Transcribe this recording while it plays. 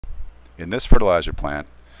In this fertilizer plant,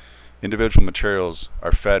 individual materials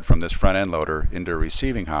are fed from this front end loader into a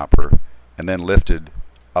receiving hopper and then lifted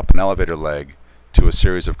up an elevator leg to a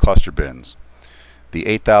series of cluster bins. The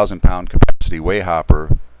 8,000 pound capacity weigh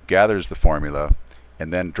hopper gathers the formula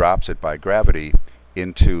and then drops it by gravity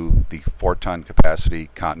into the 4-ton capacity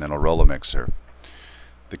Continental Rollo-Mixer.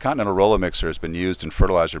 The Continental Rollo-Mixer has been used in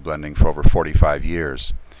fertilizer blending for over 45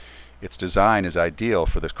 years. Its design is ideal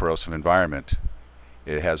for this corrosive environment.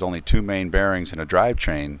 It has only 2 main bearings and a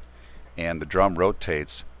drivetrain, and the drum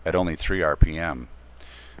rotates at only 3 RPM.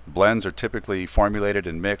 Blends are typically formulated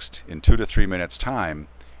and mixed in 2 to 3 minutes time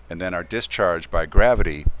and then are discharged by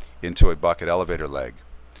gravity into a bucket elevator leg.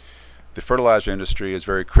 The fertilizer industry is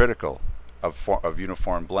very critical of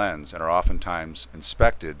uniform blends and are oftentimes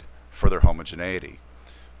inspected for their homogeneity.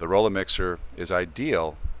 The Rollo-Mixer is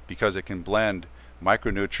ideal because it can blend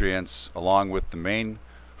micronutrients along with the main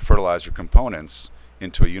fertilizer components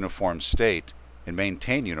into a uniform state and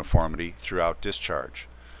maintain uniformity throughout discharge.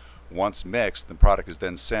 Once mixed, the product is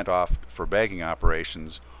then sent off for bagging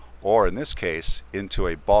operations, or in this case, into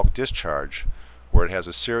a bulk discharge where it has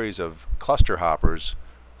a series of cluster hoppers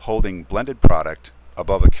holding blended product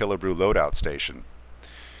above a kilobrew loadout station.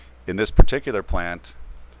 In this particular plant,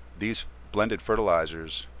 these blended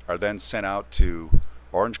fertilizers are then sent out to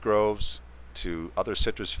orange groves, to other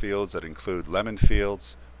citrus fields that include lemon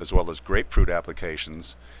fields, as well as grapefruit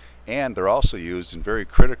applications, and they're also used in very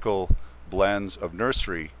critical blends of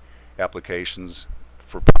nursery applications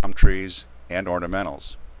for palm trees and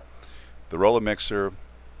ornamentals. The Rollo-Mixer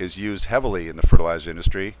is used heavily in the fertilizer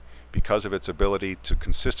industry because of its ability to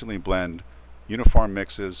consistently blend uniform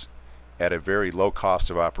mixes at a very low cost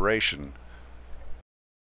of operation